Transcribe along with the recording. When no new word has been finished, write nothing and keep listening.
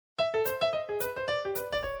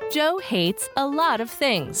Joe hates a lot of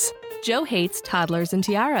things. Joe hates toddlers and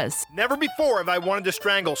tiaras. Never before have I wanted to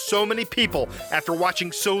strangle so many people after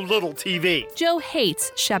watching so little TV. Joe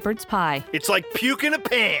hates shepherd's pie. It's like puke in a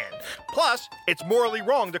pan. Plus, it's morally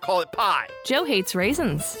wrong to call it pie. Joe hates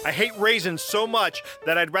raisins. I hate raisins so much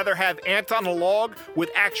that I'd rather have ants on a log with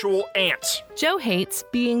actual ants. Joe hates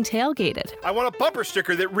being tailgated. I want a bumper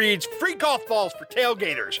sticker that reads, "Free golf balls for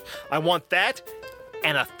tailgaters." I want that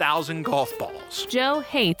and 1,000 golf balls. Joe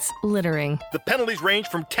hates littering. The penalties range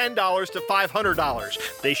from $10 to $500.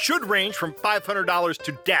 They should range from $500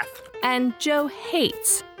 to death. And Joe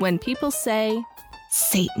hates when people say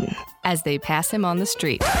Satan as they pass him on the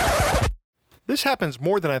street. This happens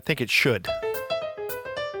more than I think it should.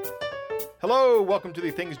 Hello, welcome to the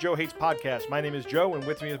Things Joe Hates podcast. My name is Joe, and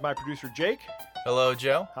with me is my producer, Jake. Hello,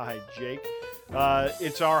 Joe. Hi, Jake.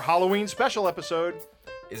 It's our Halloween special episode.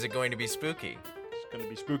 Is it going to be spooky? It's going to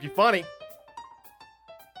be spooky funny.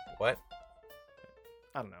 What?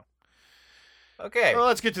 I don't know. Okay. Well,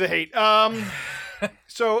 let's get to the hate. Halloween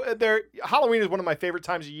is one of my favorite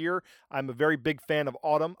times of year. I'm a very big fan of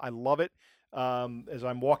autumn. I love it. As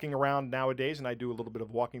I'm walking around nowadays, and I do a little bit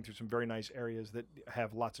of walking through some very nice areas that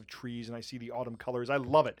have lots of trees, and I see the autumn colors. I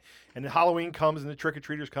love it. And then Halloween comes, and the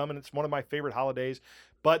trick-or-treaters come, and it's one of my favorite holidays.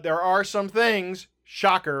 But there are some things,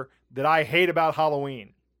 shocker, that I hate about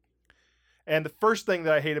Halloween. And the first thing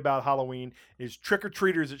that I hate about Halloween is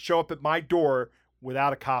trick-or-treaters that show up at my door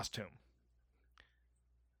without a costume.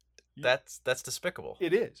 That's despicable.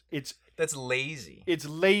 It is. That's lazy. It's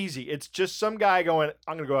lazy. It's just some guy going,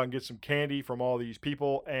 I'm going to go out and get some candy from all these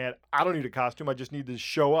people, and I don't need a costume. I just need to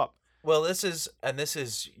show up. Well, this is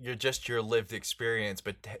your lived experience,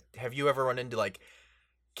 but have you ever run into like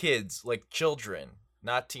kids, like children,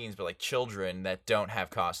 not teens, but like children that don't have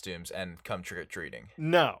costumes and come trick-or-treating?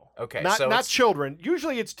 No. Okay. Not children.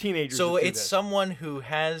 Usually it's teenagers. So that do it's this. someone who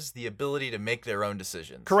has the ability to make their own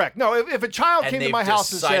decisions. Correct. No, if a child came to my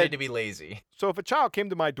house and decided said, to be lazy. So if a child came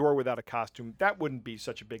to my door without a costume, that wouldn't be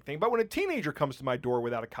such a big thing. But when a teenager comes to my door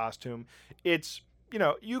without a costume, it's,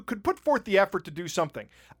 you could put forth the effort to do something.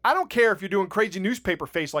 I don't care if you're doing crazy newspaper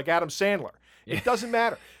face like Adam Sandler. It doesn't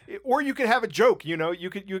matter. Or you could have a joke, you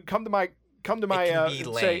could come to my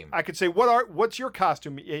say, I could say, what's your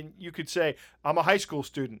costume? And you could say, I'm a high school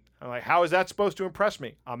student. I'm like, how is that supposed to impress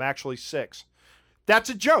me? I'm actually 6. That's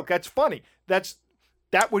a joke. That's funny. That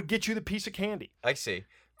would get you the piece of candy. I see.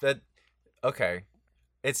 Okay.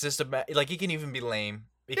 It's just it can even be lame.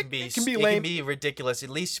 It can be lame. It can be ridiculous. At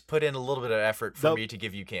least put in a little bit of effort for me to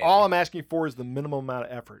give you candy. All I'm asking for is the minimum amount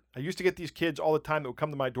of effort. I used to get these kids all the time that would come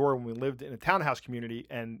to my door when we lived in a townhouse community,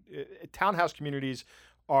 and townhouse communities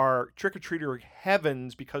are trick-or-treater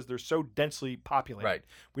heavens because they're so densely populated. Right.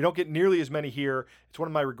 We don't get nearly as many here. It's one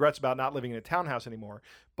of my regrets about not living in a townhouse anymore.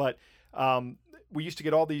 But we used to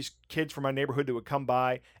get all these kids from my neighborhood that would come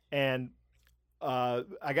by, and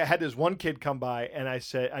had this one kid come by, and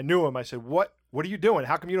I knew him. I said, What are you doing?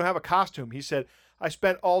 How come you don't have a costume? He said, I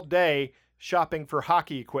spent all day shopping for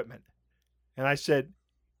hockey equipment. And I said,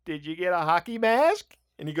 did you get a hockey mask?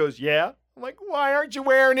 And he goes, yeah. I'm like, why aren't you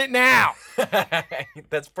wearing it now?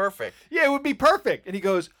 That's perfect. Yeah, it would be perfect. And he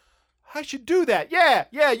goes, I should do that.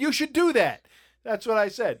 Yeah, you should do that. That's what I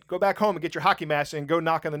said. Go back home and get your hockey mask and go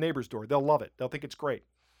knock on the neighbor's door. They'll love it. They'll think it's great.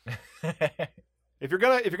 If you're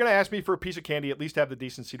gonna ask me for a piece of candy, at least have the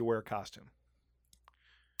decency to wear a costume.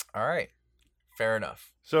 All right. Fair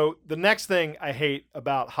enough. So the next thing I hate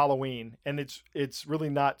about Halloween, and it's really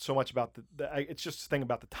not so much about it's just a thing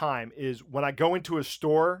about the time, is when I go into a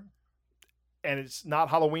store and it's not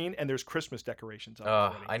Halloween and there's Christmas decorations up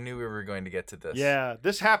already. I knew we were going to get to this. Yeah,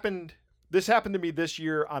 this happened to me this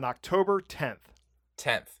year on October 10th.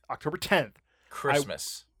 October 10th.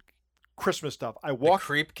 Christmas stuff. The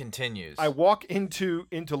creep continues. I walk into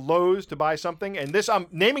Lowe's to buy something, and this, I'm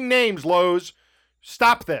naming names, Lowe's.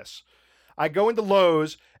 Stop this. I go into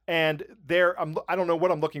Lowe's, and I don't know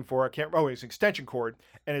what I'm looking for. It's an extension cord.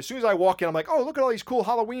 And as soon as I walk in, I'm like, oh, look at all these cool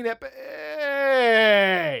Halloween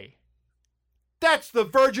Hey! That's the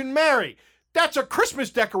Virgin Mary. That's a Christmas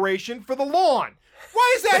decoration for the lawn.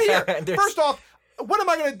 Why is that here? First off, what am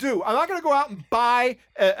I going to do? I'm not going to go out and buy,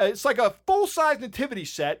 it's like a full-size nativity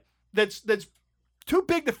set that's too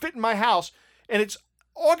big to fit in my house, and it's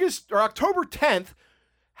August or October 10th.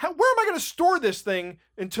 Where am I going to store this thing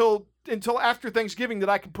until after Thanksgiving that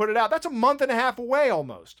I can put it out? That's a month and a half away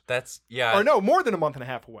almost. Or no, more than a month and a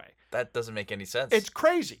half away. That doesn't make any sense. It's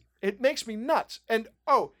crazy. It makes me nuts. And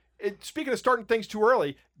speaking of starting things too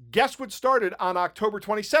early, guess what started on October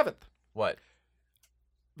 27th? What?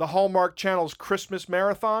 The Hallmark Channel's Christmas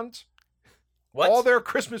marathons. What? All their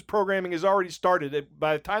Christmas programming has already started.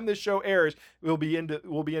 By the time this show airs, we'll be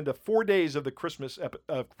into 4 days of the Christmas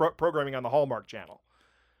programming on the Hallmark Channel.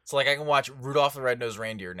 So like I can watch Rudolph the Red-Nosed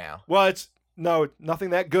Reindeer now. Well, it's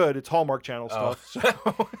nothing that good. It's Hallmark Channel stuff.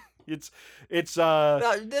 So it's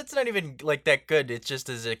No, that's not even like that good. It's just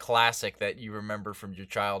as a classic that you remember from your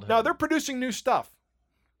childhood. no, they're producing new stuff.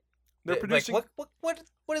 They're producing. Like,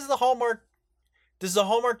 what is the Hallmark? Does the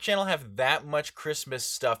Hallmark Channel have that much Christmas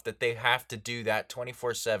stuff that they have to do that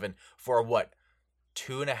 24/7 for what,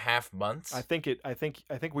 2.5 months? I think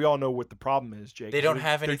we all know what the problem is, Jake. They don't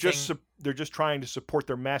have anything. They're just trying to support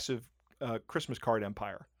their massive Christmas card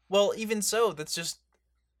empire. Well, even so, that's just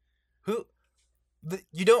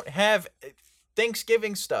you don't have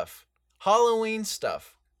Thanksgiving stuff, Halloween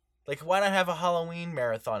stuff. Like, why not have a Halloween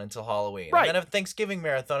marathon until Halloween, Right. and then have a Thanksgiving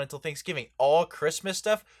marathon until Thanksgiving? All Christmas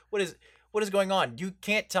stuff. What is going on? You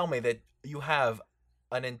can't tell me that you have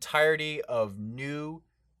an entirety of new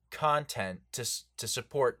content to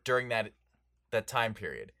support during that time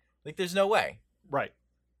period. Like, there's no way. Right.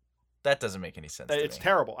 That doesn't make any sense. It's to me.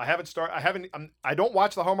 terrible. I don't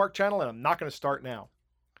watch the Hallmark Channel, and I'm not going to start now.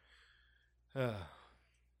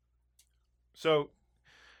 So,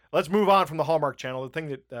 let's move on from the Hallmark Channel.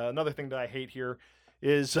 Another thing that I hate here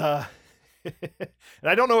is, and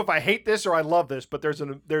I don't know if I hate this or I love this, but there's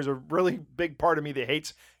a really big part of me that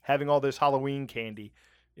hates having all this Halloween candy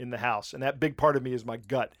in the house, and that big part of me is my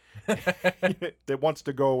gut that wants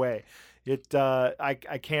to go away.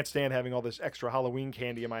 I can't stand having all this extra Halloween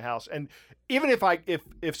candy in my house. And even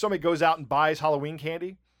if somebody goes out and buys Halloween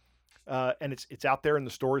candy, and it's out there in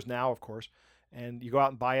the stores now, of course, and you go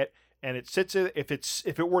out and buy it, and it sits if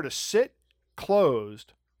it were to sit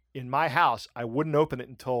closed in my house, I wouldn't open it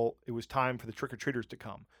until it was time for the trick-or-treaters to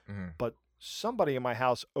come. Mm-hmm. But somebody in my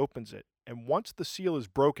house opens it, and once the seal is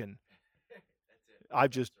broken,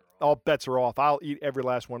 all bets are off. I'll eat every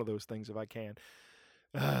last one of those things if I can.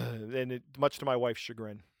 And much to my wife's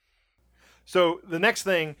chagrin. So the next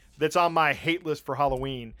thing that's on my hate list for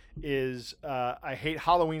Halloween is I hate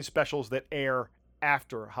Halloween specials that air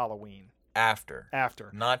after Halloween. After.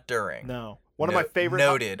 Not during. No. One of my favorite.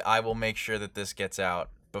 Noted. I will make sure that this gets out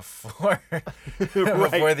before Right.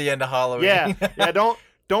 before the end of Halloween. Yeah.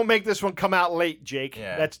 Don't make this one come out late, Jake.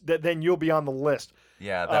 Yeah. Then you'll be on the list.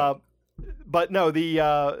 Yeah. But no, the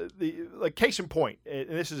like case in point, and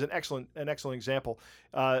this is an excellent example.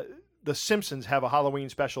 The Simpsons have a Halloween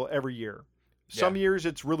special every year. Some years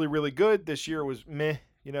it's really, really good. This year was meh,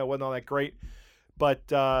 wasn't all that great. But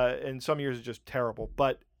and some years it's just terrible.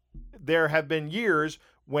 But there have been years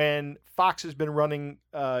when Fox has been running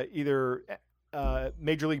either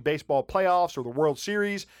Major League Baseball playoffs or the World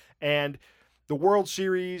Series, and the World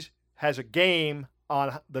Series has a game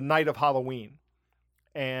on the night of Halloween,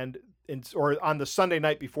 or on the Sunday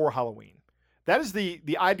night before Halloween. That is the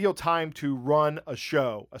ideal time to run a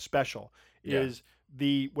show, a special. Is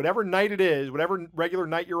whatever night it is, whatever regular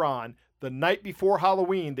night you're on, the night before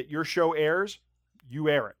Halloween that your show airs, you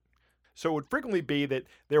air it. So it would frequently be that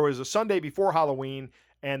there was a Sunday before Halloween,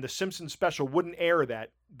 and the Simpsons special wouldn't air that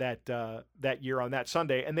year on that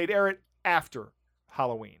Sunday, and they'd air it after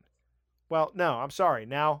Halloween. Well, no, I'm sorry.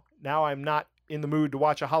 Now I'm not in the mood to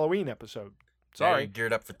watch a Halloween episode. Sorry.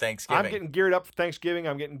 Geared up for Thanksgiving. I'm getting geared up for Thanksgiving.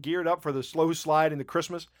 I'm getting geared up for the slow slide into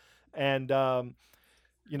Christmas, and the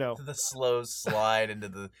slow slide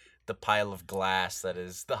into the pile of glass that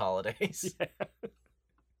is the holidays.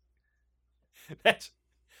 Yeah.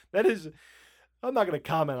 That is. I'm not going to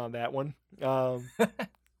comment on that one.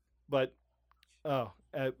 But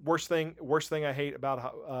worst thing I hate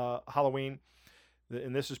about Halloween,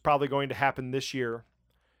 and this is probably going to happen this year,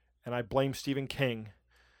 and I blame Stephen King,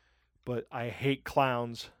 but I hate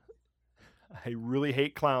clowns. I really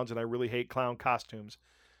hate clowns, and I really hate clown costumes.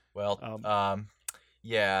 Well,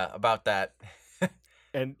 yeah, about that.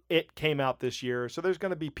 And it came out this year, so there's going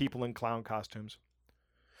to be people in clown costumes.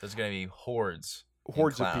 There's going to be hordes of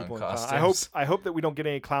people in clown. I hope that we don't get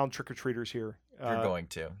any clown trick-or-treaters here. You're going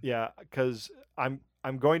to. Yeah, because I'm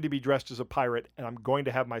going to be dressed as a pirate, and I'm going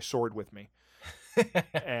to have my sword with me.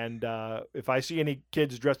 And if I see any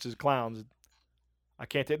kids dressed as clowns, I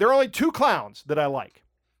can't take. There are only two clowns that I like.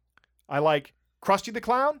 I like Krusty the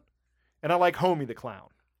Clown, and I like Homie the Clown.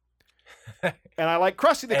 And I like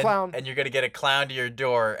Krusty the Clown. And you're going to get a clown to your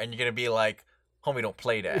door, and you're going to be like, Homie, don't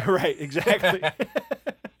play that. Right, exactly.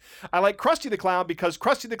 I like Krusty the Clown because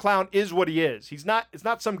Krusty the Clown is what he is. It's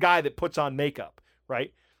not some guy that puts on makeup,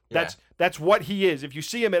 right? That's what he is. If you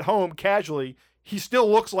see him at home casually, he still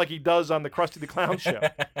looks like he does on the Krusty the Clown show.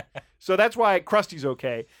 So that's why Krusty's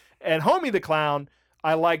okay. And Homie the Clown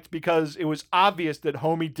I liked because it was obvious that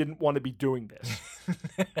Homie didn't want to be doing this,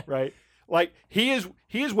 right? Like he is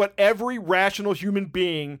what every rational human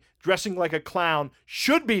being dressing like a clown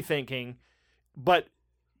should be thinking, but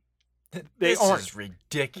they aren't. This is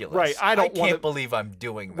ridiculous. Right, I can't believe I'm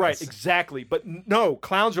doing this. Right, exactly. But no,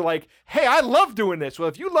 clowns are like, hey, I love doing this. Well,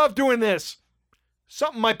 if you love doing this,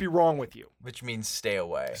 something might be wrong with you. Which means stay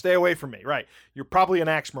away. Stay away from me. Right. You're probably an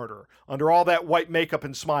axe murderer under all that white makeup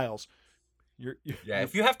and smiles.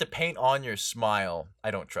 If you have to paint on your smile,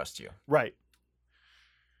 I don't trust you. Right.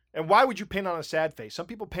 And why would you paint on a sad face? Some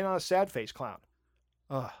people paint on a sad face, clown.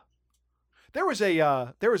 There was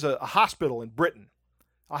a hospital in Britain.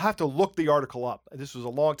 I'll have to look the article up. This was a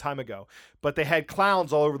long time ago. But they had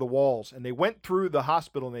clowns all over the walls. And they went through the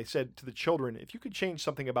hospital and they said to the children, if you could change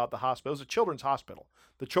something about the hospital, it was a children's hospital,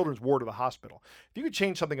 the children's ward of the hospital. If you could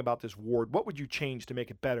change something about this ward, what would you change to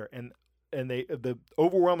make it better? And the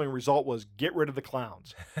overwhelming result was get rid of the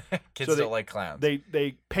clowns. Kids don't like clowns.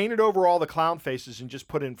 They painted over all the clown faces and just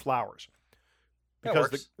put in flowers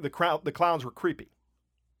because the clowns were creepy.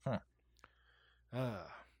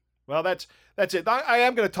 Well, that's it. I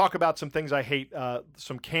am going to talk about some things I hate,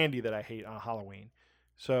 some candy that I hate on Halloween.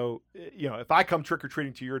 So, if I come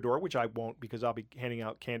trick-or-treating to your door, which I won't because I'll be handing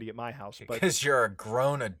out candy at my house. Because you're a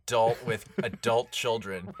grown adult with adult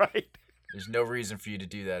children. Right. There's no reason for you to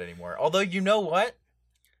do that anymore. Although, you know what?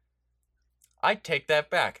 I take that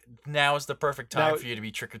back. Now is the perfect time for you to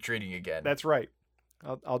be trick-or-treating again. That's right.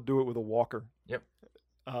 I'll do it with a walker. Yep.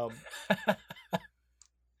 I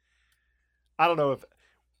don't know if...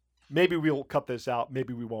 Maybe we'll cut this out.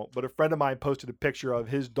 Maybe we won't. But a friend of mine posted a picture of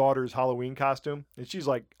his daughter's Halloween costume. And she's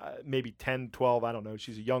like maybe 10, 12. I don't know.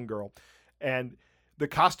 She's a young girl. And the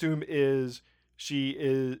costume is...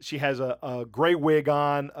 She has a gray wig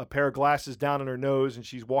on, a pair of glasses down on her nose, and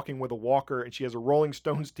she's walking with a walker, and she has a Rolling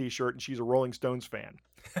Stones t-shirt, and she's a Rolling Stones fan.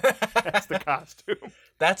 That's the costume.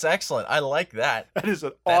 That's excellent. I like that. That is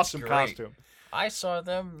an awesome costume. I saw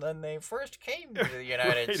them when they first came to the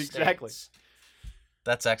United States. Exactly.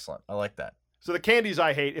 That's excellent. I like that. So the candies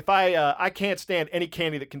I hate, if I can't stand any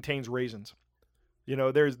candy that contains raisins.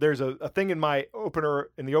 There's a thing in the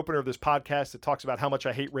opener of this podcast that talks about how much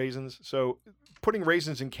I hate raisins. So putting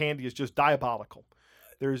raisins in candy is just diabolical.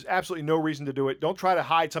 There's absolutely no reason to do it. Don't try to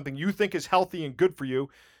hide something you think is healthy and good for you.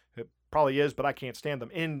 It probably is, but I can't stand them.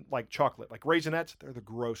 In like chocolate, like Raisinets, they're the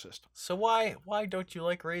grossest. So why don't you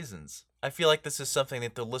like raisins? I feel like this is something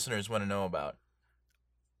that the listeners want to know about.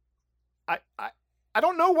 I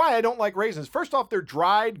don't know why I don't like raisins. First off, they're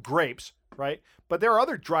dried grapes, right? But there are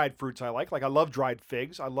other dried fruits I like. Like I love dried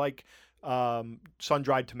figs. I like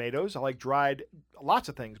sun-dried tomatoes. I like lots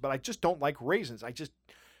of things, but I just don't like raisins.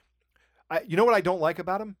 You know what I don't like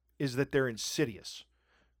about them is that they're insidious.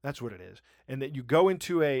 That's what it is. And that you go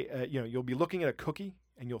into you'll be looking at a cookie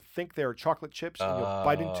and you'll think they're chocolate chips and you'll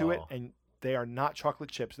bite into it and they are not chocolate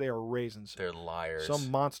chips. They are raisins. They're liars.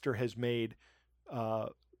 Some monster has made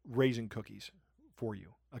raisin cookies for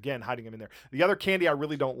you. Again, hiding them in there. The other candy I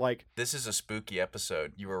really don't like. This is a spooky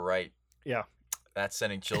episode. You were right. Yeah. That's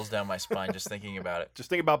sending chills down my spine just thinking about it. Just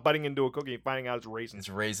think about biting into a cookie and finding out it's raisins. It's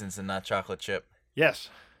raisins and not chocolate chip. Yes.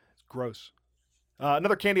 It's gross.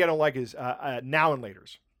 Another candy I don't like is Now and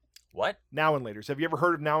Laters. What? Now and Laters. Have you ever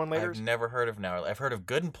heard of Now and Laters? I've never heard of Now. I've heard of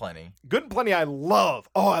Good and Plenty. Good and Plenty I love.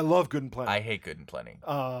 Oh, I love Good and Plenty. I hate Good and Plenty.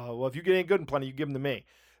 Well, if you get any Good and Plenty, you give them to me.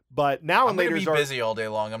 But Now and Laters are... I'm going to be busy all day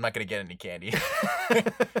long. I'm not going to get any candy.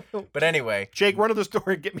 But anyway. Jake, run to the store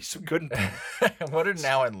and get me some Good and Plenty. What are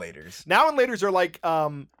Now and Laters? Now and Laters are like,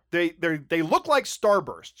 they look like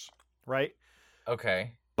Starbursts, right?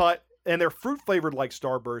 Okay. And they're fruit flavored like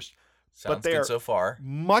Starburst. Sounds but they good are so far.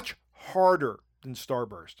 Much harder than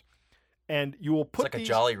Starburst. And you will put it's like a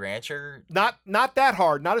Jolly Rancher? Not that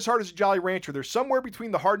hard. Not as hard as a Jolly Rancher. They're somewhere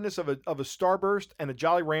between the hardness of a Starburst and a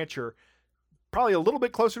Jolly Rancher. Probably a little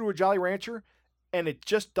bit closer to a Jolly Rancher, and it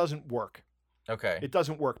just doesn't work. Okay. It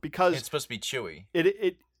doesn't work because it's supposed to be chewy.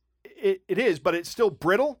 It is, but it's still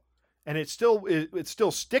brittle, and it's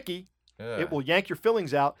still sticky. Ugh. It will yank your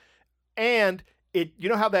fillings out, and you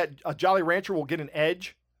know how that a Jolly Rancher will get an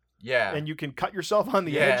edge. Yeah. And you can cut yourself on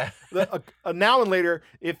the edge. A Now and Later,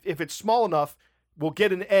 if it's small enough, will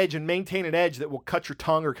get an edge and maintain an edge that will cut your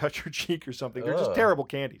tongue or cut your cheek or something. They're just terrible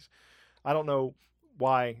candies. I don't know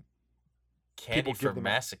why. Candy for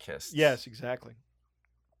masochists. Yes, exactly.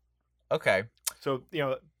 Okay. So,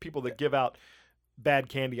 people that give out bad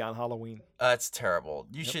candy on Halloween. It's terrible.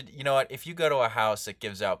 You should, you know what? If you go to a house that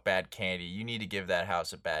gives out bad candy, you need to give that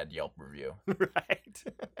house a bad Yelp review. Right.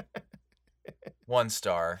 1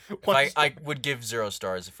 star. I would give 0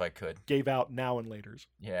 stars if I could. Gave out Now and Laters.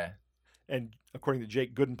 Yeah. And according to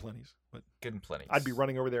Jake, good and plenty's. But Good and plenty. I'd be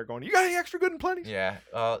running over there going, "You got any extra good and plenty's?" Yeah.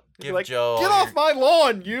 He'd be Give like, Joe. "Get off my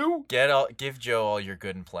lawn, you!" Give Joe all your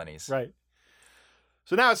good and plenties. Right.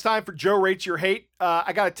 So now it's time for Joe Rates Your Hate.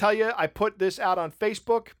 I got to tell you, I put this out on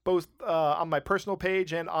Facebook, both on my personal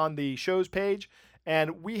page and on the show's page,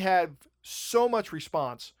 and we had so much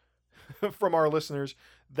response from our listeners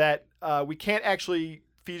that we can't actually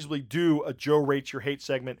feasibly do a Joe Rates Your Hate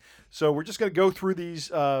segment. So we're just going to go through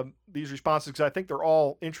these responses because I think they're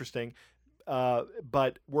all interesting,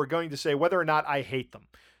 but we're going to say whether or not I hate them.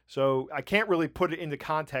 So I can't really put it into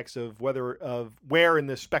context of where in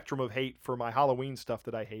the spectrum of hate for my Halloween stuff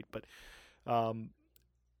that I hate, but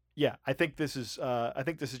yeah, I think this is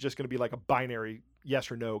just going to be like a binary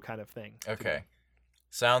yes or no kind of thing. Okay.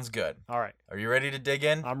 Sounds good. All right. Are you ready to dig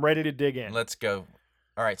in? I'm ready to dig in. Let's go.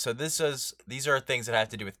 All right, so these are things that have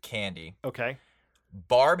to do with candy. Okay.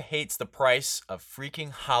 Barb hates the price of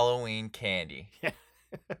freaking Halloween candy.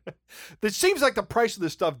 It seems like the price of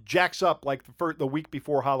this stuff jacks up like the week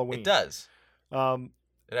before Halloween. It does. Um,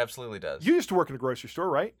 It absolutely does. you used to work in a grocery store,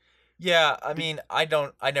 right? Yeah, I mean, I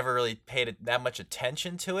never really paid that much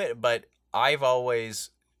attention to it, but I've always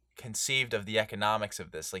conceived of the economics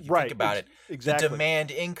of this. Like, you Right, think about it, exactly. the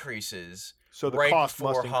demand increases So the right cost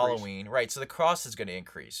before must increase. Halloween. Right, so the cost is going to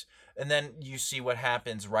increase. And then you see what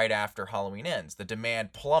happens right after Halloween ends. The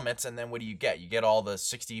demand plummets, and then what do you get? You get all the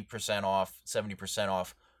 60% off, 70%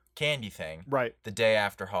 off candy thing Right. the day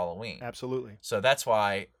after Halloween. Absolutely. So that's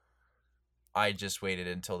why I just waited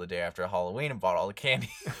until the day after Halloween and bought all the candy.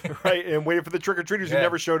 Right, and waited for the trick-or-treaters who Yeah.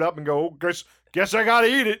 never showed up and go, "Oh, guess I gotta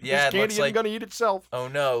eat it. Yeah, This it candy looks isn't like- gonna eat itself." Oh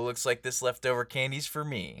no, looks like this leftover candy's for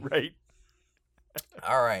me. Right.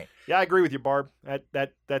 All right. Yeah, I agree with you, Barb.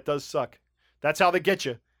 That does suck. That's how they get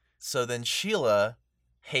you. So then Sheila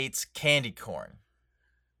hates candy corn.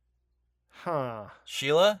 Huh.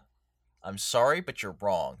 Sheila, I'm sorry, but you're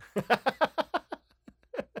wrong.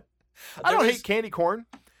 I don't There hate candy corn.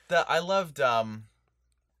 I loved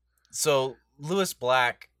so Lewis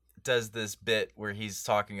Black does this bit where he's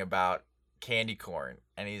talking about candy corn,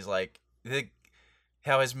 and he's like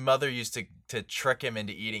how his mother used to trick him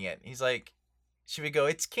into eating it. He's like, she would go,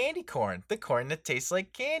 "It's candy corn, the corn that tastes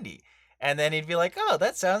like candy." And then he'd be like, "Oh,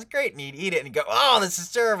 that sounds great." And he'd eat it and he'd go, "Oh, this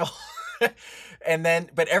is terrible." And then,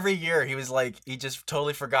 but every year he was like, he just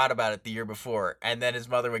totally forgot about it the year before. And then his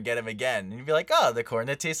mother would get him again. And he'd be like, "Oh, the corn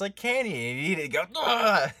that tastes like candy." And he'd eat it and go,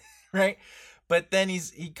 "Ugh." Right? But then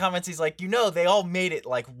he comments, he's like, they all made it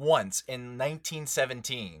like once in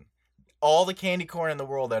 1917. All the candy corn in the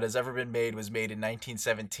world that has ever been made was made in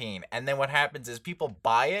 1917. And then what happens is people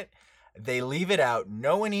buy it, they leave it out,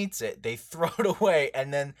 no one eats it, they throw it away,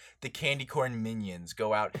 and then the candy corn minions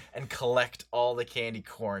go out and collect all the candy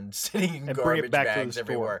corn sitting in And bring it garbage back to the bags store.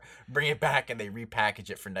 everywhere. Bring it back and they repackage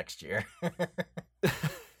it for next year.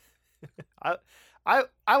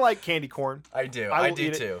 I like candy corn. I do. I I will do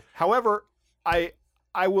eat it. too. However, I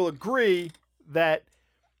will agree that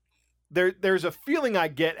there's a feeling I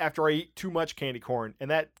get after I eat too much candy corn,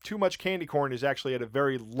 and that too much candy corn is actually at a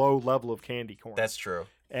very low level of candy corn. That's true.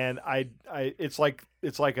 And it's like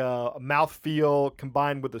a mouthfeel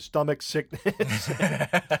combined with a stomach sickness.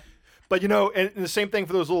 But and the same thing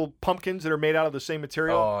for those little pumpkins that are made out of the same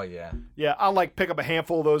material. Oh, yeah. Yeah, I'll like pick up a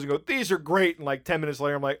handful of those and go, "These are great." And like 10 minutes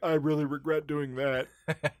later, I'm like, "I really regret doing that."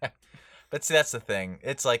 But see, that's the thing.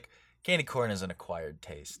 It's like candy corn is an acquired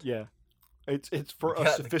taste. Yeah, it's for You us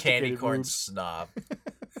got the sophisticated candy corn rubes. snob.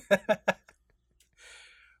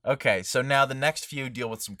 Okay, so now the next few deal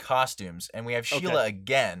with some costumes, and we have Sheila Okay.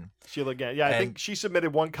 again. Sheila again. Yeah, I And- think she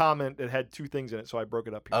submitted one comment that had two things in it, so I broke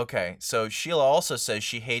it up here. Okay, so Sheila also says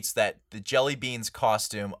she hates that the Jelly Beans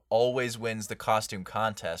costume always wins the costume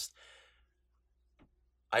contest.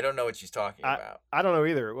 I don't know what she's talking about. I don't know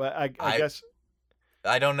either. Well, I guess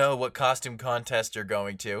I don't know what costume contest you're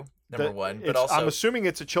going to, number one. But also, I'm assuming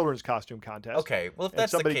it's a children's costume contest. okay, well, if And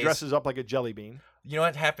that's the somebody case, dresses up like a jelly bean. you know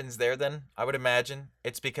what happens there then? I would imagine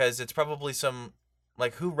it's because it's probably some,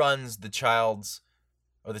 like, who runs the children's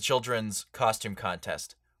costume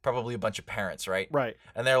contest? Probably a bunch of parents, right? Right.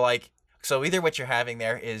 And they're like, so either what you're having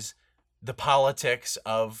there is the politics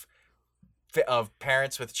of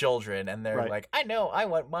parents with children, and they're Right. like, I know, I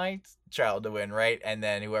want my child to win, right? And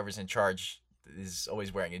then whoever's in charge is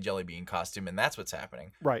always wearing a jelly bean costume, and that's what's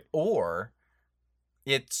happening. Right. Or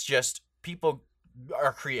it's just people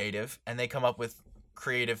are creative and they come up with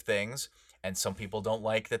creative things, and some people don't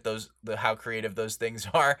like that how creative those things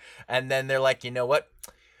are, and then they're like, you know what?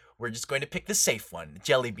 We're just going to pick the safe one,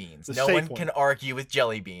 jelly beans. The No safe one one. can argue with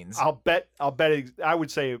jelly beans. I'll bet. I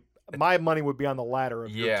would say my money would be on the latter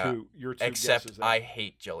of Yeah, your two Except guesses there. I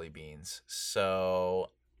hate jelly beans. So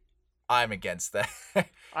I'm against that.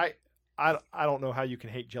 I don't know how you can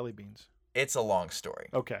hate jelly beans. It's a long story.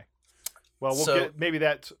 Okay. Well, maybe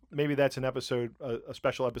that's an episode, a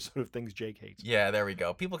special episode of things Jake hates. Yeah, there we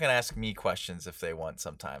go. People can ask me questions if they want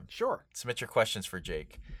sometime. Sure. Submit your questions for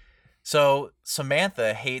Jake. So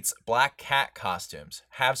Samantha hates black cat costumes.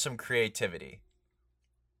 Have some creativity.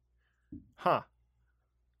 Huh.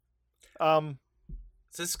 So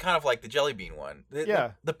this is kind of like the jelly bean one.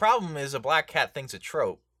 Yeah. The problem is a black cat thing's a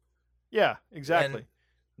trope. Yeah, exactly. And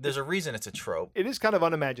there's a reason it's a trope. It is kind of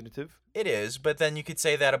unimaginative. It is, but then you could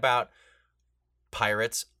say that about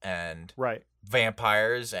pirates and Right.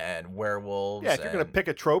 vampires and werewolves. Yeah, if you're going to pick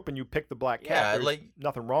a trope and you pick the black cat, there's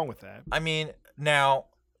nothing wrong with that. I mean, now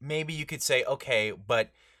maybe you could say, okay, but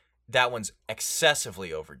that one's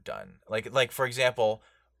excessively overdone. Like for example,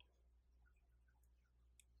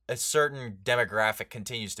 a certain demographic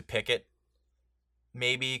continues to pick it.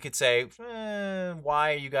 Maybe you could say,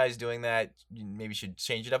 why are you guys doing that? You maybe should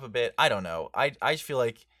change it up a bit. I don't know. I feel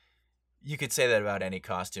like you could say that about any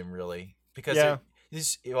costume, really. Because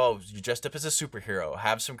you're dressed up as a superhero.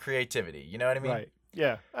 Have some creativity. You know what I mean? Right.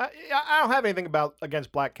 Yeah. I don't have anything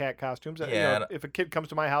against black cat costumes. Yeah. You know, if a kid comes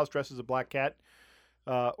to my house dressed as a black cat,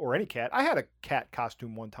 or any cat, I had a cat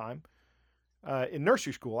costume one time in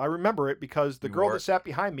nursery school. I remember it because the girl that sat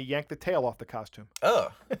behind me yanked the tail off the costume.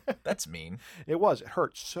 Oh, that's mean. It was. It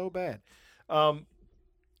hurt so bad. I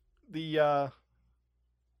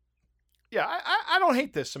don't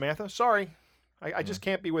hate this, Samantha. Sorry. I just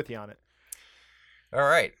can't be with you on it. All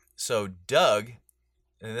right. So Doug,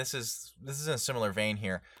 and this is in a similar vein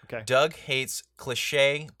here. Okay. Doug hates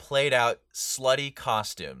cliche, played out, slutty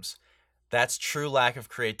costumes. That's true lack of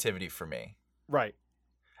creativity for me. Right.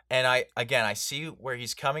 And I see where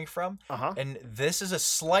he's coming from. Uh-huh. And this is a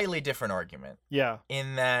slightly different argument. Yeah.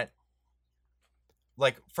 In that,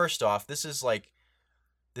 like, first off, this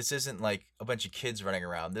isn't like a bunch of kids running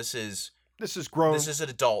around. This is grown. This is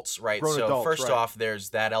adults, right? Grown so adults, first right. off,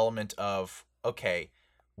 there's that element of, okay,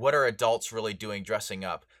 what are adults really doing dressing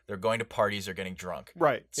up? They're going to parties, they're getting drunk.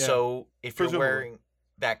 Right. Yeah. So if Presumably. you're wearing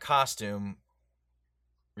that costume,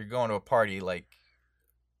 you're going to a party, like,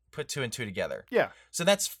 put two and two together. Yeah. So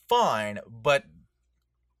that's fine, but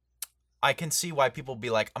I can see why people be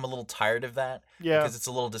like, I'm a little tired of that. Yeah. Because it's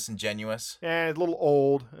a little disingenuous. And a little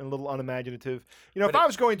old and a little unimaginative. You know, if I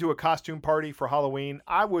was going to a costume party for Halloween,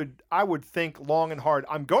 I would think long and hard.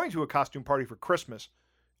 I'm going to a costume party for Christmas.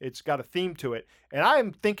 It's got a theme to it. And I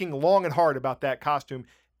am thinking long and hard about that costume.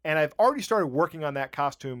 And I've already started working on that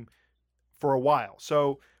costume for a while.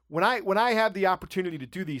 So when I have the opportunity to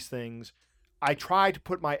do these things, I try to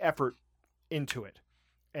put my effort into it.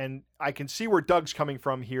 And I can see where Doug's coming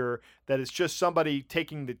from here, that it's just somebody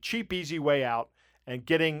taking the cheap, easy way out and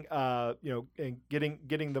getting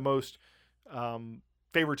getting the most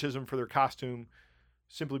favoritism for their costume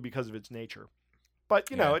simply because of its nature. But,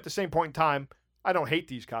 you know, at the same point in time, I don't hate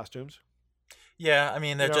these costumes. Yeah, I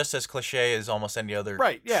mean, they're just as cliche as almost any other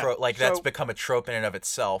right, yeah. trope. Like, that's become a trope in and of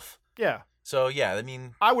itself. Yeah. So, yeah, I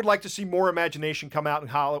mean, I would like to see more imagination come out in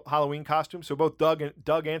Halloween costumes. So both Doug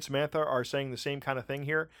and Samantha are saying the same kind of thing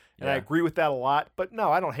here, and I agree with that a lot. But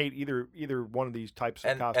no, I don't hate either one of these types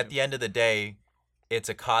of costumes. At the end of the day, it's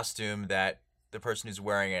a costume that the person who's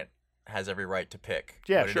wearing it has every right to pick.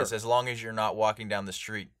 Yeah, what sure. It is. As long as you're not walking down the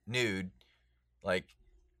street nude, like,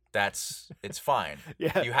 it's fine.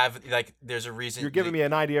 Yeah. You have, like, there's a reason. You're giving me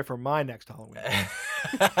an idea for my next Halloween.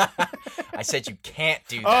 I said you can't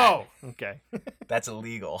do that. Oh, okay. That's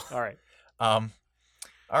illegal. All right. All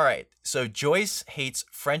right. So Joyce hates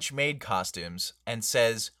French-made costumes and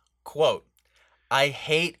says, quote, I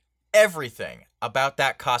hate everything about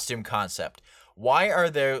that costume concept. Why are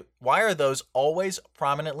those always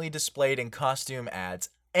prominently displayed in costume ads?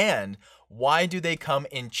 And why do they come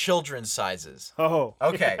in children's sizes? Oh.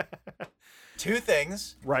 Okay. Two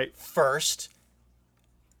things. Right. First,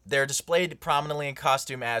 they're displayed prominently in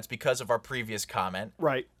costume ads because of our previous comment.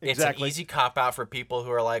 Right. Exactly. It's an easy cop-out for people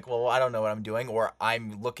who are like, well, I don't know what I'm doing, or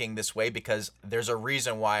I'm looking this way because there's a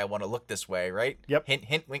reason why I want to look this way, right? Yep. Hint,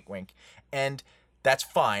 hint, wink, wink. And that's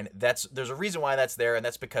fine. There's a reason why that's there, and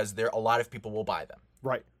that's because a lot of people will buy them.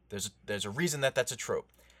 Right. There's a reason that's a trope.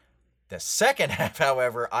 The second half,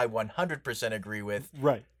 however, I 100% agree with.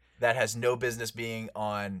 Right. That has no business being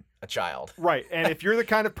on a child. Right. And if you're the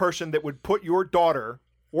kind of person that would put your daughter,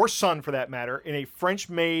 or son for that matter, in a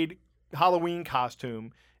French-made Halloween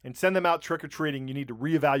costume and send them out trick-or-treating, you need to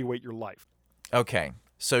reevaluate your life. Okay.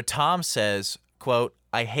 So Tom says, quote,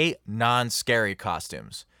 I hate non-scary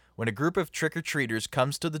costumes. When a group of trick-or-treaters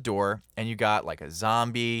comes to the door and you got like a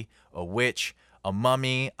zombie, a witch, a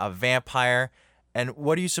mummy, a vampire, And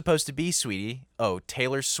what are you supposed to be, sweetie? Oh,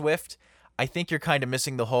 Taylor Swift? I think you're kind of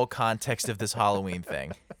missing the whole context of this Halloween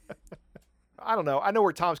thing. I don't know. I know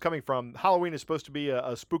where Tom's coming from. Halloween is supposed to be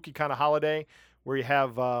a spooky kind of holiday where you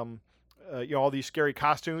have all these scary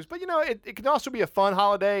costumes. But it can also be a fun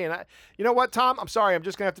holiday. And you know what, Tom? I'm sorry. I'm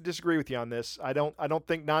just gonna have to disagree with you on this. I don't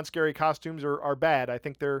think non-scary costumes are bad. I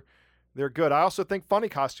think they're good. I also think funny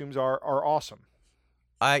costumes are awesome.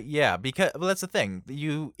 Yeah, because that's the thing.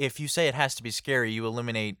 If you say it has to be scary, you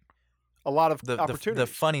eliminate a lot of the opportunities. the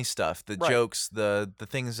funny stuff, the Right. jokes, the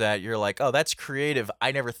things that you're like, oh, that's creative.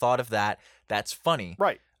 I never thought of that. That's funny.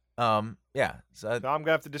 Right. Yeah. So So I'm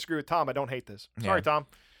gonna have to disagree with Tom. I don't hate this. Sorry, Yeah. Tom.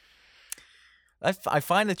 I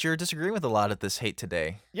find that you're disagreeing with a lot of this hate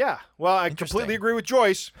today. Yeah, well, I Interesting. completely agree with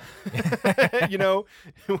Joyce.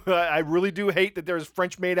 I really do hate that there's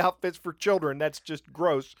French-made outfits for children. That's just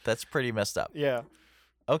gross. That's pretty messed up. Yeah.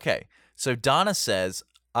 Okay. So Donna says,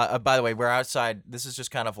 by the way, we're outside. This is just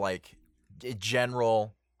kind of like a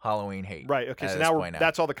general Halloween hate. Right. Okay. at So this now point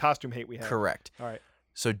that's all the costume hate we have. correct. All right.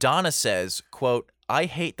 So Donna says, quote, I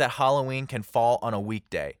hate that Halloween can fall on a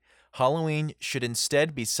weekday. Halloween should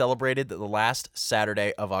instead be celebrated the last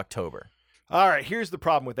Saturday of October. All right. Here's the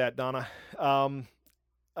problem with that, Donna.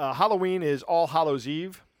 Halloween is All Hallows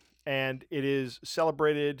Eve, and it is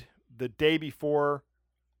celebrated the day before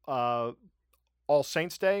All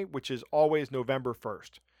Saints Day, which is always November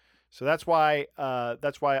 1st. So that's why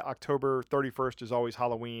October 31st is always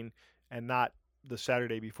Halloween and not the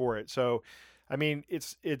Saturday before it. So, I mean,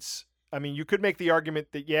 you could make the argument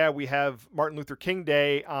that, we have Martin Luther King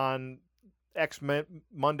Day on X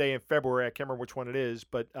Monday in February. I can't remember which one it is,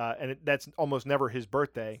 but that's almost never his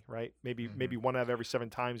birthday, right? Maybe one out of every 7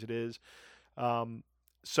 times it is.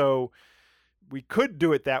 So we could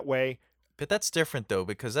do it that way. But that's different, though,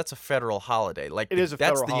 because that's a federal holiday. Like It is a that's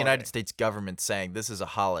federal the holiday. United States government saying this is a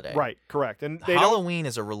holiday. Right, correct. And they don't, Halloween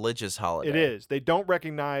is a religious holiday. it is. They don't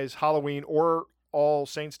recognize Halloween or All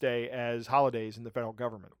Saints Day as holidays in the federal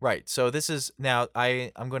government. Right. So this is now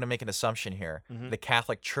I'm going to make an assumption here. Mhm. The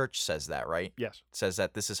Catholic Church says that, right? Yes, Says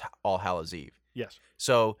that this is All Hallows Eve. yes.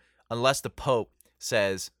 So unless the Pope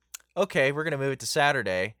says, okay, we're going to move it to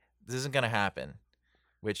Saturday, this isn't going to happen.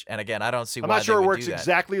 And again, I don't see I'm why not sure they it would works do that.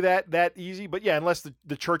 exactly that easy, but yeah, unless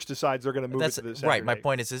the church decides they're going to move it to the Saturday. Right. My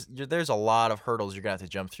point is there's a lot of hurdles you're going to have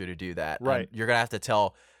to jump through to do that. And Right. you're going to have to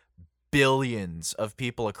tell billions of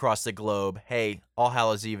people across the globe, hey, All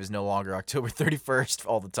Hallows Eve is no longer October 31st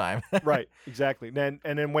all the time. Right, exactly. And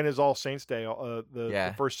then when is All Saints Day?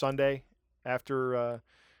 The first Sunday after.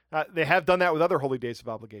 They have done that with other holy days of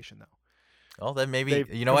obligation, though. Well, then maybe,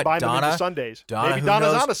 They've you know what, combined them into Donna? Sundays. Donna, Maybe who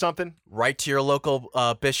Donna's knows? onto something. Write to your local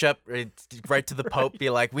bishop, write to the Pope, be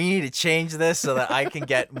like, we need to change this so that I can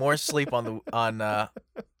get more sleep for the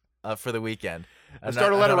weekend. And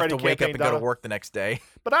start a I letter don't have writing to wake up campaign, and go to Donna. work the next day.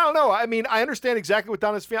 But I don't know. I mean, I understand exactly what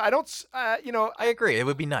Donna's feeling. I don't, I agree. It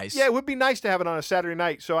would be nice. Yeah, it would be nice to have it on a Saturday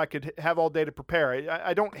night so I could have all day to prepare.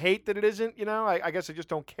 I don't hate that it isn't, I guess I just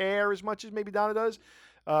don't care as much as maybe Donna does.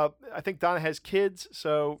 I think Donna has kids,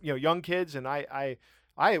 so, young kids, and I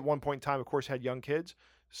at one point in time, of course, had young kids.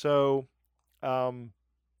 So, I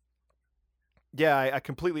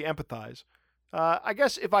completely empathize. I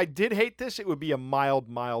guess if I did hate this, it would be a mild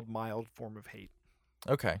form of hate.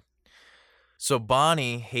 Okay. So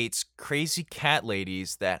Bonnie hates crazy cat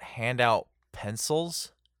ladies that hand out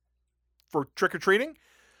pencils. For trick-or-treating?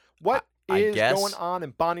 What I is guess. going on in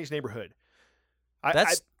Bonnie's neighborhood?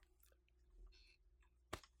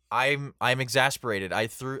 I'm exasperated. I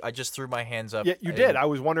just threw my hands up. Yeah, you did. I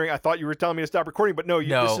was wondering. I thought you were telling me to stop recording, but no.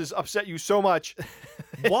 No. This has upset you so much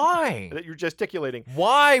Why? that you're gesticulating.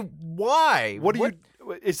 Why? What do you?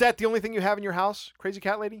 Is that the only thing you have in your house, crazy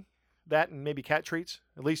cat lady? That and maybe cat treats.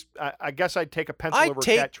 At least I guess I'd take a pencil over a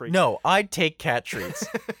cat treat. No, I'd take cat treats.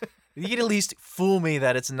 You can at least fool me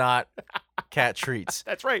that it's not cat treats.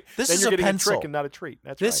 That's right. This then is you're a getting pencil. a trick and not a treat.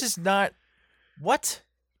 That's This right. is not. What?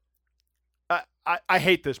 I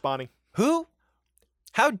hate this, Bonnie. Who?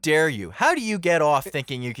 How dare you? How do you get off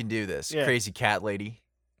thinking you can do this, Yeah. crazy cat lady?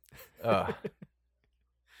 Ugh.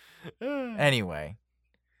 Anyway,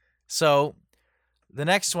 so the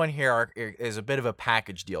next one here is a bit of a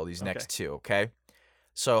package deal, these next two, okay?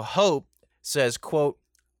 So Hope says, quote,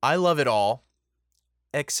 I love it all,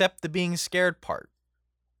 except the being scared part.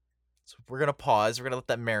 So we're going to pause. We're going to let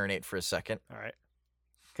that marinate for a second, All right.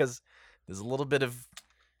 because there's a little bit of,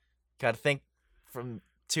 got to think from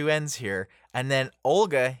two ends here. And then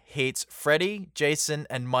Olga hates Freddy, Jason,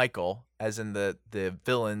 and Michael, as in the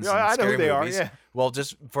villains Yeah, in I know scary who they are. movies. Yeah. Well,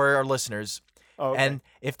 just for our listeners. Oh, okay. And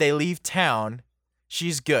if they leave town,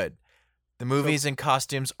 she's good. The movies and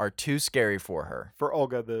costumes are too scary for her. For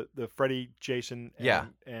Olga, the Freddy, Jason,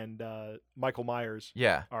 and Michael Myers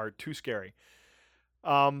are too scary.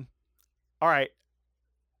 All right.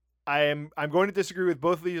 I'm going to disagree with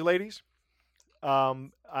both of these ladies.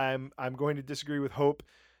 I'm going to disagree with Hope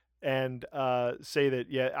and say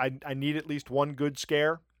that I need at least one good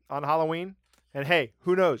scare on Halloween. And hey,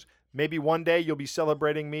 who knows? Maybe one day you'll be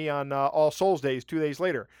celebrating me on All Souls Days 2 days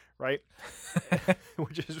later, right?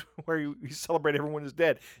 Which is where you celebrate everyone is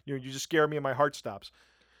dead. You just scare me and my heart stops.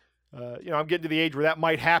 I'm getting to the age where that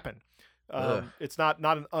might happen. It's not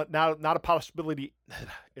a possibility.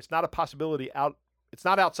 It's not a possibility out. It's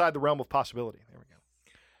not outside the realm of possibility. There we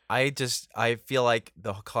go. I feel like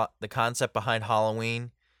the concept behind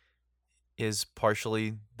Halloween is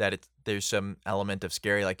partially that there's some element of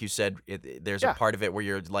scary, like you said. There's a part of it where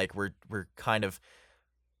you're like we're kind of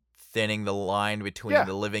thinning the line between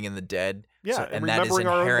the living and the dead. Yeah, so, and that is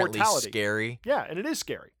inherently scary. Yeah, and it is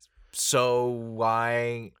scary. So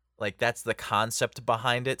why? Like that's the concept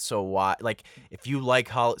behind it. So why? Like if you like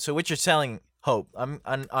so what you're selling, Hope.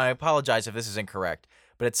 I apologize if this is incorrect,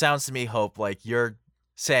 but it sounds to me, Hope, like you're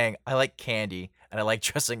saying I like candy and I like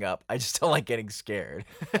dressing up. I just don't like getting scared.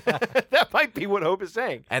 That might be what Hope is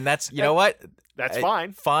saying. And that's know what? That's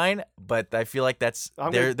fine. Fine, but I feel like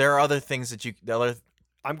there are other things that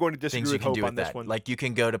I'm going to disagree with Hope on this one. Like you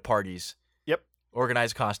can go to parties. Yep.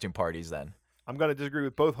 Organize costume parties then. I'm going to disagree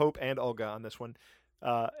with both Hope and Olga on this one.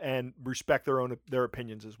 And respect their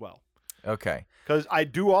opinions as well. Okay. Because I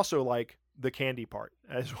do also like the candy part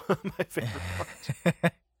as one of my favorite parts.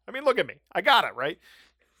 I mean, look at me. I got it, right?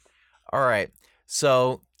 All right.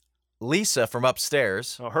 So Lisa from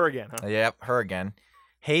upstairs. Oh, her again, huh? Yep, her again.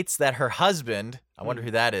 Hates that her husband, I wonder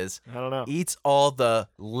who that is, I don't know, eats all the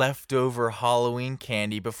leftover Halloween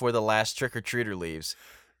candy before the last trick-or-treater leaves,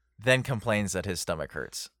 then complains that his stomach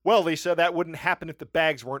hurts. Well, Lisa, that wouldn't happen if the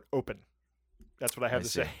bags weren't open. That's what I have to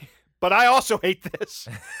say. But I also hate this.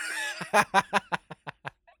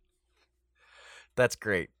 That's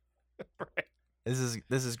great. Right. This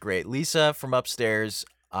is great. Lisa from upstairs,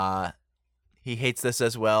 he hates this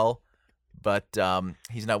as well, but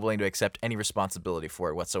he's not willing to accept any responsibility for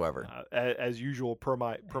it whatsoever. As usual, per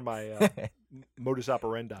my modus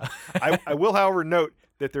operandi. I will, however, note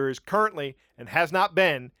that there is currently and has not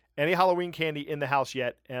been any Halloween candy in the house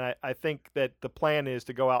yet, and I think that the plan is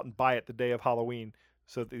to go out and buy it the day of Halloween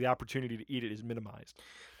so that the opportunity to eat it is minimized.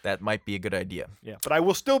 That might be a good idea. Yeah, but I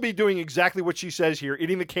will still be doing exactly what she says here,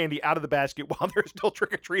 eating the candy out of the basket while there's still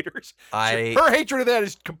trick-or-treaters. Her hatred of that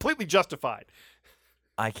is completely justified.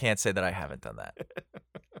 I can't say that I haven't done that.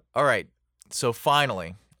 All right, so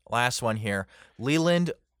finally, last one here.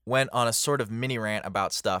 Leland went on a sort of mini rant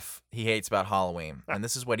about stuff he hates about Halloween, and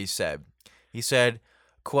this is what he said. He said,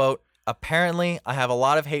 quote, "Apparently, I have a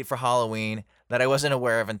lot of hate for Halloween that I wasn't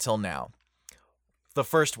aware of until now. The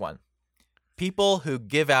first one, people who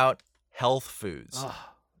give out health foods." Oh,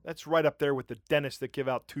 that's right up there with the dentists that give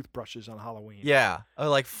out toothbrushes on Halloween. Yeah, or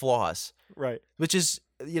like floss. Right. Which is,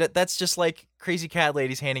 that's just like crazy cat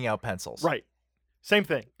ladies handing out pencils. Right. Same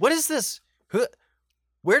thing. What is this?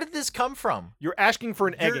 Where did this come from? You're asking for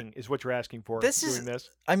an egging is what you're asking for.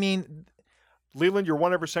 I mean, Leland, you're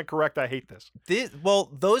 100% correct. I hate this. Well,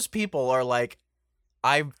 those people are like,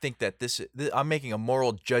 I think that I'm making a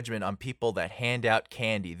moral judgment on people that hand out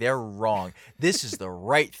candy. They're wrong. This is the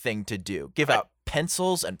right thing to do. Give out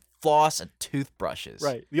pencils and floss and toothbrushes.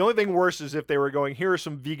 Right. The only thing worse is if they were going, here are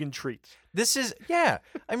some vegan treats. This is, yeah.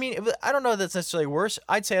 I mean, I don't know if that's necessarily worse.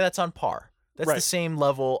 I'd say that's on par. That's the same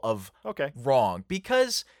level of wrong,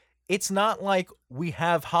 because it's not like we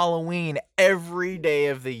have Halloween every day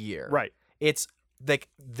of the year. Right. It's like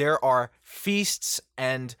there are feasts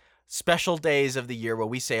and special days of the year where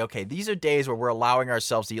we say, okay, these are days where we're allowing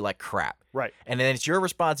ourselves to eat like crap. Right. And then it's your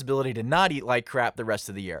responsibility to not eat like crap the rest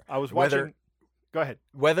of the year. I was watching. Go ahead.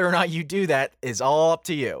 Whether or not you do that is all up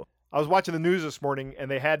to you. I was watching the news this morning,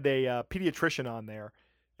 and they had a pediatrician on there,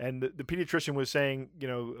 and the pediatrician was saying,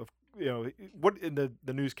 what in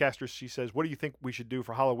the newscaster, she says, what do you think we should do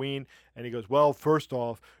for Halloween? And he goes, well, first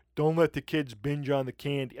off, don't let the kids binge on the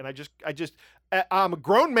candy. And I'm a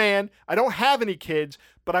grown man. I don't have any kids,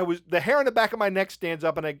 but the hair on the back of my neck stands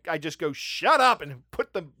up, and I just go, shut up, and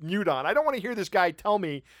put the mute on. I don't want to hear this guy tell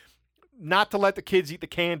me not to let the kids eat the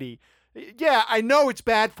candy. Yeah, I know it's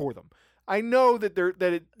bad for them. I know that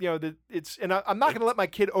it's, and I'm not going to let my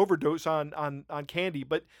kid overdose on candy,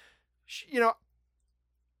 but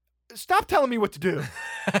stop telling me what to do,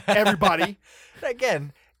 everybody.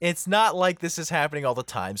 Again, it's not like this is happening all the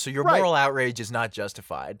time, so your moral outrage is not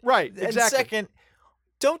justified. Right, exactly. And second,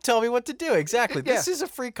 Don't tell me what to do. Exactly. Yeah. This is a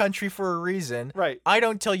free country for a reason. Right. I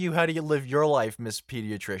don't tell you how to live your life, Miss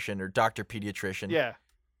Pediatrician or Dr. Pediatrician. Yeah.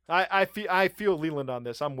 I feel Leland on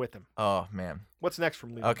this. I'm with him. Oh, man. What's next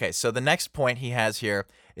from Leland? Okay, so the next point he has here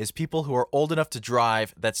is people who are old enough to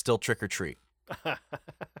drive that still trick or treat.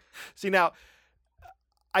 See, now,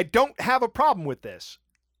 I don't have a problem with this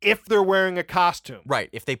if they're wearing a costume. Right,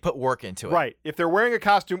 if they put work into it. Right. If they're wearing a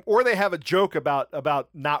costume or they have a joke about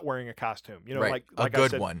not wearing a costume. You know, right. like a I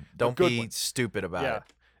good said, one. Don't good be one. stupid about Yeah. it.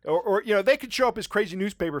 Or they could show up as crazy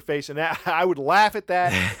newspaper face, and I would laugh at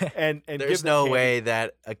that. And There's give them no candy. way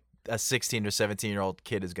that a 16 or 17-year-old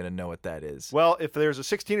kid is going to know what that is. Well, if there's a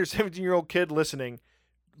 16 or 17-year-old kid listening,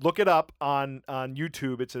 look it up on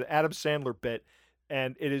YouTube. It's an Adam Sandler bit,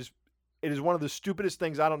 and it is one of the stupidest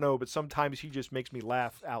things. I don't know, but sometimes he just makes me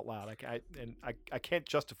laugh out loud. I can't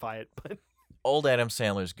justify it, but Old Adam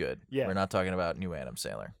Sandler's good. Yeah. We're not talking about new Adam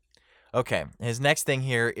Sandler. Okay, his next thing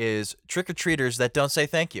here is trick-or-treaters that don't say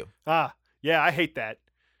thank you. yeah, I hate that.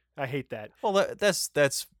 I hate that. Well, that's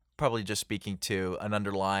probably just speaking to an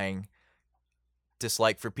underlying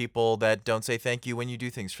dislike for people that don't say thank you when you do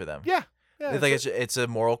things for them. Yeah. I think it's a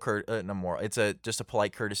moral it's just a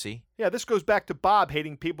polite courtesy. Yeah, this goes back to Bob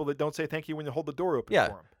hating people that don't say thank you when you hold the door open Yeah.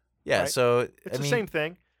 for him. Yeah, Right. so It's the same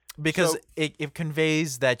thing. because So- it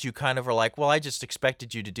conveys that you kind of are like, well, I just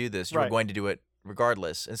expected you to do this. You were Right. going to do it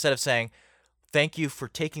regardless. Instead of saying, thank you for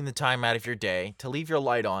taking the time out of your day to leave your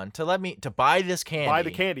light on, to buy this candy. Buy the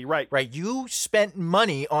candy, right? Right. You spent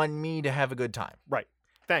money on me to have a good time. Right.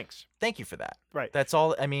 Thanks. Thank you for that. Right. That's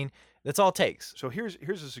all. I mean, that's all it takes. So here's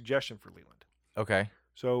a suggestion for Leland. Okay.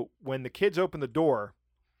 So when the kids open the door,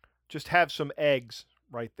 just have some eggs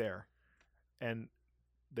right there, and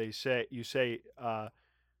you say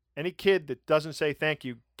any kid that doesn't say thank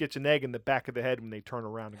you gets an egg in the back of the head when they turn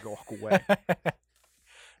around and walk away.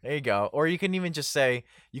 There you go. Or you can even just say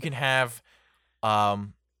you can have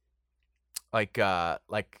like a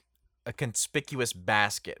conspicuous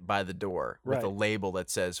basket by the door with Right. a label that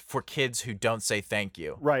says for kids who don't say thank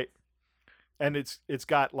you. Right. And it's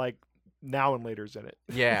got like now and laters in it.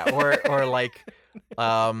 Yeah, or like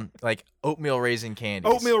oatmeal raisin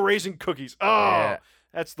candies. Oatmeal raisin cookies. Oh, Yeah.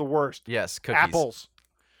 that's the worst. Yes, cookies. Apples.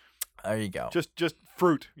 There you go. Just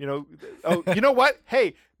fruit, Oh, you know what?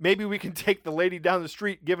 Hey, maybe we can take the lady down the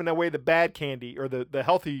street giving away the bad candy or the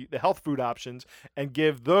health food options and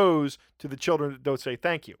give those to the children that don't say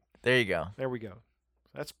thank you. There you go. There we go.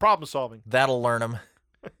 That's problem solving. That'll learn them.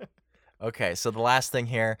 Okay, so the last thing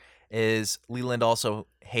here is Leland also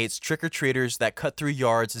hates trick-or-treaters that cut through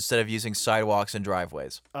yards instead of using sidewalks and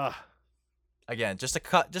driveways. Again, just a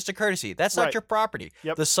courtesy. That's Right. not your property.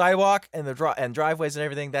 Yep. The sidewalk and the and driveways and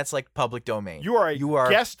everything, that's like public domain. You are a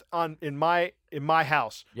guest in my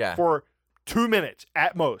house Yeah. for 2 minutes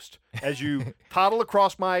at most as you toddle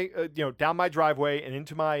across my down my driveway and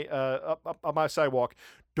into my up my sidewalk.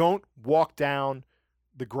 Don't walk down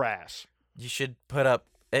the grass. You should put up.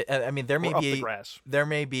 I mean, there may Or up be the grass. there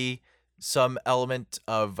may be some element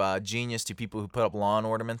of genius to people who put up lawn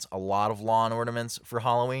ornaments, a lot of lawn ornaments for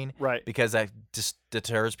Halloween, Right. because that just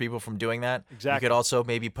deters people from doing that. Exactly. You could also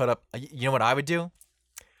maybe put up. You know what I would do?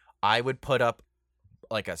 I would put up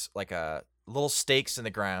like a little stakes in the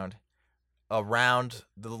ground around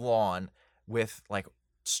the lawn with like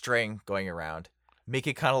string going around. Make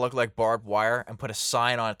it kind of look like barbed wire and put a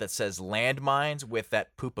sign on it that says landmines with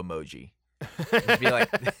that poop emoji. Just be like,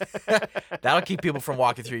 that'll keep people from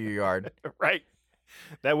walking through your yard. Right.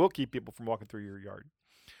 That will keep people from walking through your yard.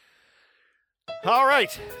 All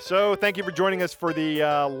right. So thank you for joining us for the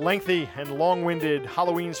lengthy and long-winded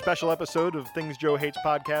Halloween special episode of Things Joe Hates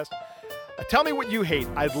podcast. Tell me what you hate.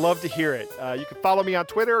 I'd love to hear it. You can follow me on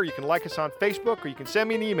Twitter, or you can like us on Facebook, or you can send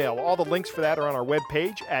me an email. All the links for that are on our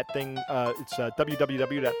webpage at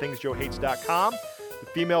www.thingsjoehates.com. The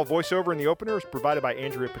female voiceover in the opener is provided by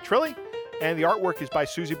Andrea Petrilli, and the artwork is by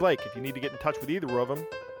Susie Blake. If you need to get in touch with either of them,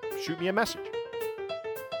 shoot me a message.